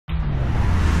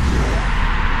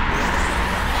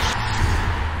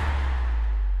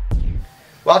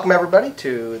Welcome everybody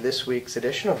to this week's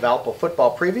edition of Valpo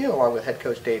Football Preview along with head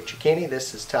coach Dave Cicchini.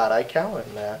 This is Todd Eichel,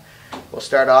 and we'll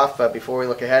start off before we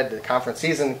look ahead to the conference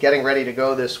season, getting ready to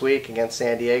go this week against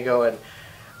San Diego. And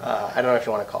I don't know if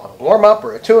you want to call it a warm-up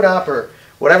or a tune-up or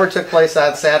whatever took place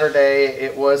on Saturday.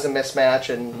 It was a mismatch,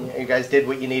 and you guys did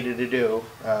what you needed to do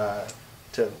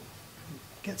to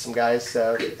get some guys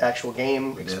actual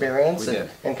game experience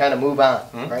and kind of move on.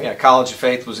 Right? Yeah, College of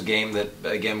Faith was a game that,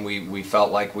 again, we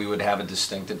felt like we would have a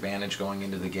distinct advantage going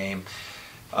into the game.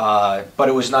 But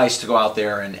it was nice to go out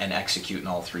there and execute in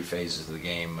all three phases of the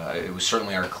game. It was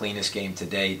certainly our cleanest game to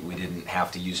date. We didn't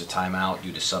have to use a timeout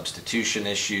due to substitution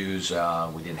issues.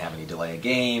 We didn't have any delay of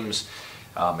games.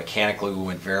 Mechanically, it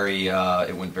went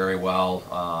very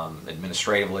well.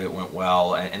 Administratively, it went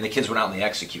well, and the kids went out and they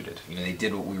executed. You know, they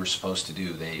did what we were supposed to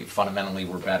do. They fundamentally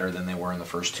were better than they were in the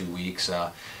first 2 weeks,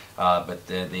 but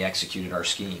they executed our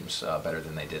schemes better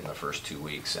than they did in the first 2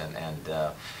 weeks, and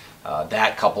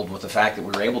that coupled with the fact that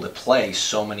we were able to play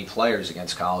so many players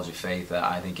against College of Faith,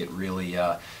 I think it really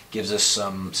gives us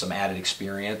some added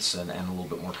experience and a little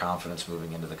bit more confidence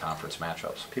moving into the conference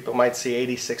matchups. People might see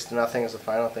 86-0 as the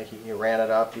final. I think you ran it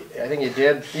up. I think you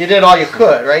did all you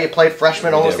could, right? You played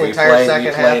freshmen almost the entire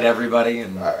second half. We played everybody,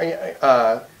 and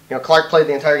you know, Clark played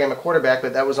the entire game at quarterback,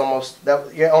 but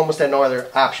you almost had no other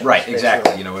options. Right,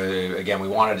 exactly. You know, again, we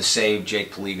wanted to save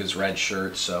Jake Paliga's red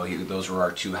shirt, so those were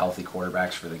our two healthy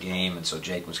quarterbacks for the game, and so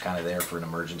Jake was kind of there for an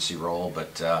emergency role,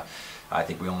 but I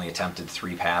think we only attempted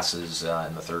 3 passes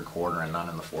in the third quarter and none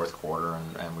in the fourth quarter,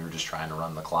 and we were just trying to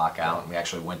run the clock out. And we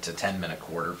actually went to 10-minute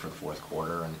quarter for the fourth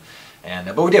quarter,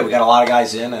 but we did. We got a lot of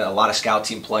guys in, a lot of scout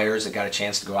team players that got a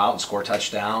chance to go out and score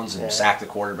touchdowns and sack the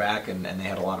quarterback, and they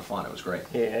had a lot of fun. It was great.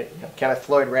 Yeah, you know, Kenneth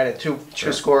Floyd ran in two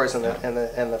scores in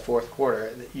the fourth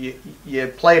quarter.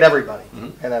 You played everybody,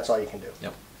 and that's all you can do.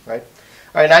 Yep. Right.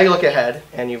 All right. Now you look ahead,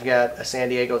 and you've got a San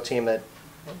Diego team that.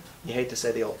 You hate to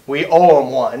say we owe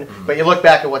them one, but you look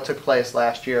back at what took place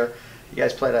last year. You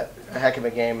guys played a heck of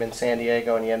a game in San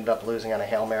Diego, and you ended up losing on a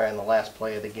Hail Mary in the last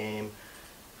play of the game.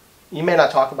 You may not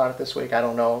talk about it this week, I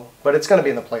don't know, but it's going to be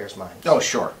in the players' minds. Oh,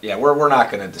 sure. Yeah, we're not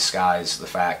going to disguise the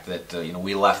fact that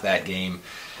we left that game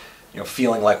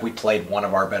feeling like we played one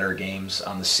of our better games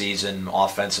on the season,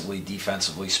 offensively,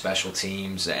 defensively, special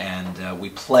teams, and we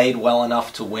played well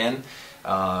enough to win.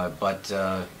 But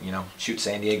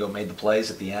San Diego made the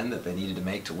plays at the end that they needed to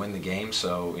make to win the game.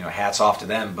 So hats off to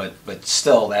them. But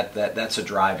still, that's a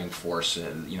driving force.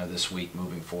 This week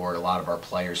moving forward, a lot of our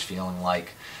players feeling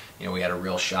like we had a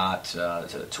real shot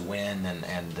to win,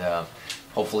 and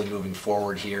hopefully moving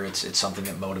forward here, it's something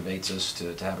that motivates us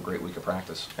to have a great week of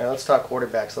practice. Now let's talk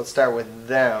quarterbacks. Let's start with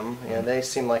them. They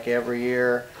seem like every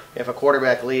year, if a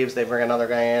quarterback leaves, they bring another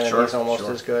guy in, and he's almost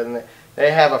as good. And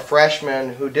they have a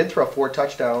freshman who did throw 4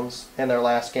 touchdowns in their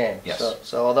last game. Yes.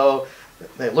 So although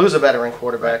they lose a veteran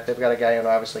quarterback, they've got a guy who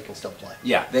obviously can still play.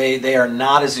 Yeah, they are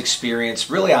not as experienced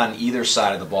really on either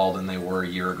side of the ball than they were a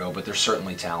year ago, but they're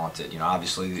certainly talented.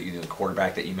 Obviously the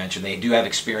quarterback that you mentioned, they do have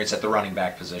experience at the running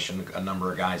back position, a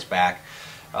number of guys back.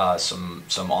 Some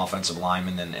offensive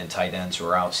linemen and tight ends who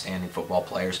are outstanding football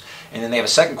players. And then they have a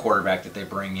second quarterback that they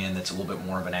bring in that's a little bit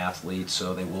more of an athlete,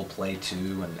 so they will play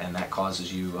too, and that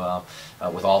causes you,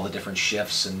 with all the different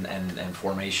shifts and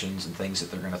formations and things that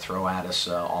they're going to throw at us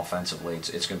offensively,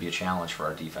 it's going to be a challenge for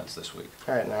our defense this week.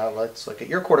 All right, now let's look at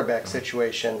your quarterback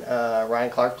situation. Ryan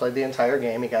Clark played the entire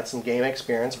game. He got some game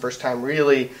experience, first time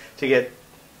really to get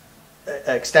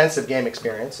extensive game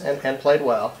experience, and played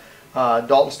well.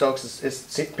 Dalton Stokes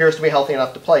appears to be healthy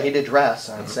enough to play. He did dress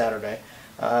on Saturday.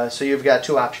 So you've got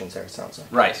 2 options there, it sounds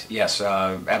like. Right, yes,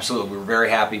 absolutely. We were very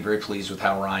happy, very pleased with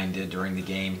how Ryan did during the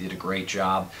game. He did a great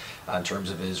job in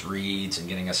terms of his reads and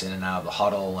getting us in and out of the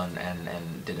huddle,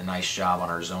 and did a nice job on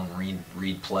our zone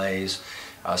read plays.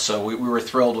 So we were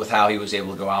thrilled with how he was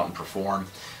able to go out and perform.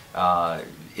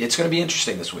 It's going to be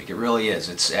interesting this week. It really is.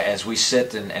 It's as we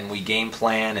sit and we game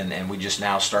plan, and we just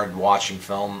now started watching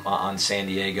film on San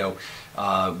Diego.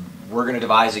 We're going to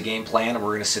devise a game plan, and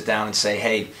we're going to sit down and say,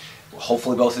 hey,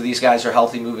 hopefully both of these guys are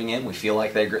healthy moving in. We feel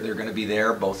like they're going to be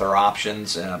there. Both are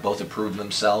options. Both have proven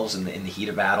themselves in the heat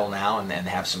of battle now, and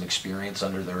have some experience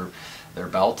under their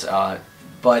belt.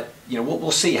 But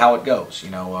we'll see how it goes.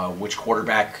 Which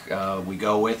quarterback we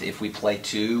go with. If we play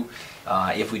 2,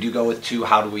 if we do go with 2,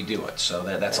 how do we do it? So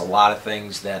that's a lot of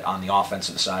things that on the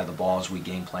offensive side of the ball as we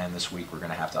game plan this week, we're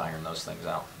going to have to iron those things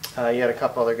out. You had a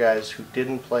couple other guys who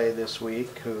didn't play this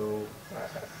week who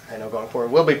I know going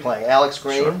forward will be playing. Alex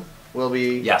Green will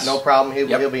be no problem.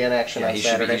 He'll be in action on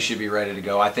Saturday. He should be ready to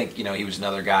go. I think he was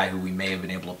another guy who we may have been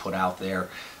able to put out there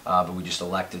but we just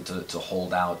elected to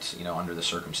hold out, under the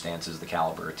circumstances, the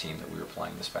caliber of team that we were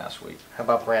playing this past week. How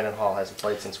about Brandon Hall? Hasn't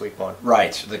played since week 1.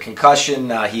 Right. The concussion,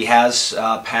 he has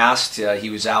passed. He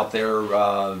was out there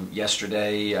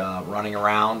yesterday running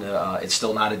around. It's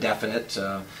still not a definite,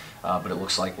 but it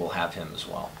looks like we'll have him as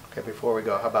well. Okay, before we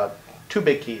go, how about 2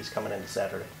 big keys coming into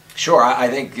Saturday? Sure. I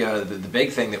think the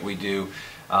big thing that we do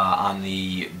on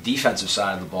the defensive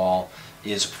side of the ball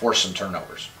is force some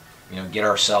turnovers. Get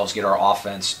our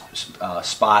offense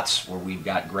spots where we've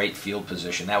got great field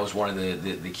position. That was one of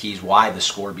the keys why the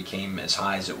score became as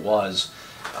high as it was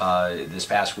this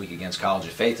past week against College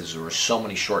of Faith, is there were so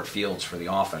many short fields for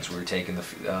the offense. We were taking the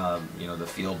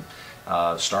field,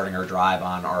 starting our drive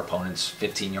on our opponent's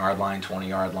 15-yard line,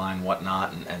 20-yard line,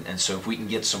 whatnot, and so if we can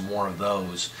get some more of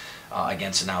those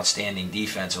against an outstanding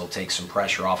defense, it'll take some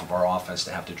pressure off of our offense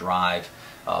to have to drive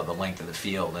the length of the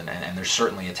field, and there's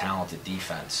certainly a talented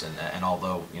defense, and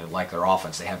although like their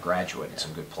offense, they have graduated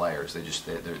some good players.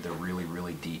 They're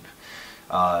really deep.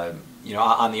 On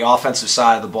the offensive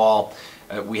side of the ball,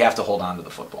 we have to hold on to the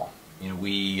football.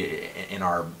 We in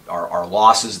our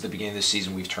losses at the beginning of the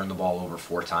season, we've turned the ball over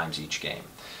 4 times each game.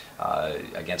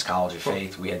 Against College of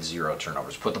Faith, we had 0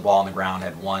 turnovers. Put the ball on the ground,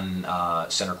 had 1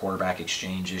 center quarterback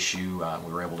exchange issue.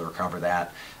 We were able to recover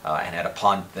that, and had a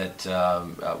punt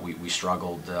that we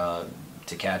struggled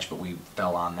to catch, but we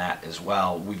fell on that as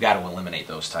well. We've got to eliminate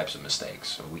those types of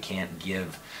mistakes. We can't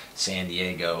give San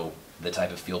Diego the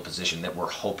type of field position that we're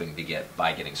hoping to get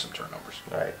by getting some turnovers.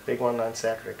 All right, big one on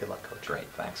Saturday. Good luck, Coach. Great,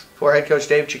 thanks. For head coach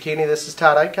Dave Cicchini, this is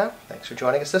Todd Eichow. Thanks for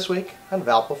joining us this week on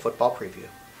Valpo Football Preview.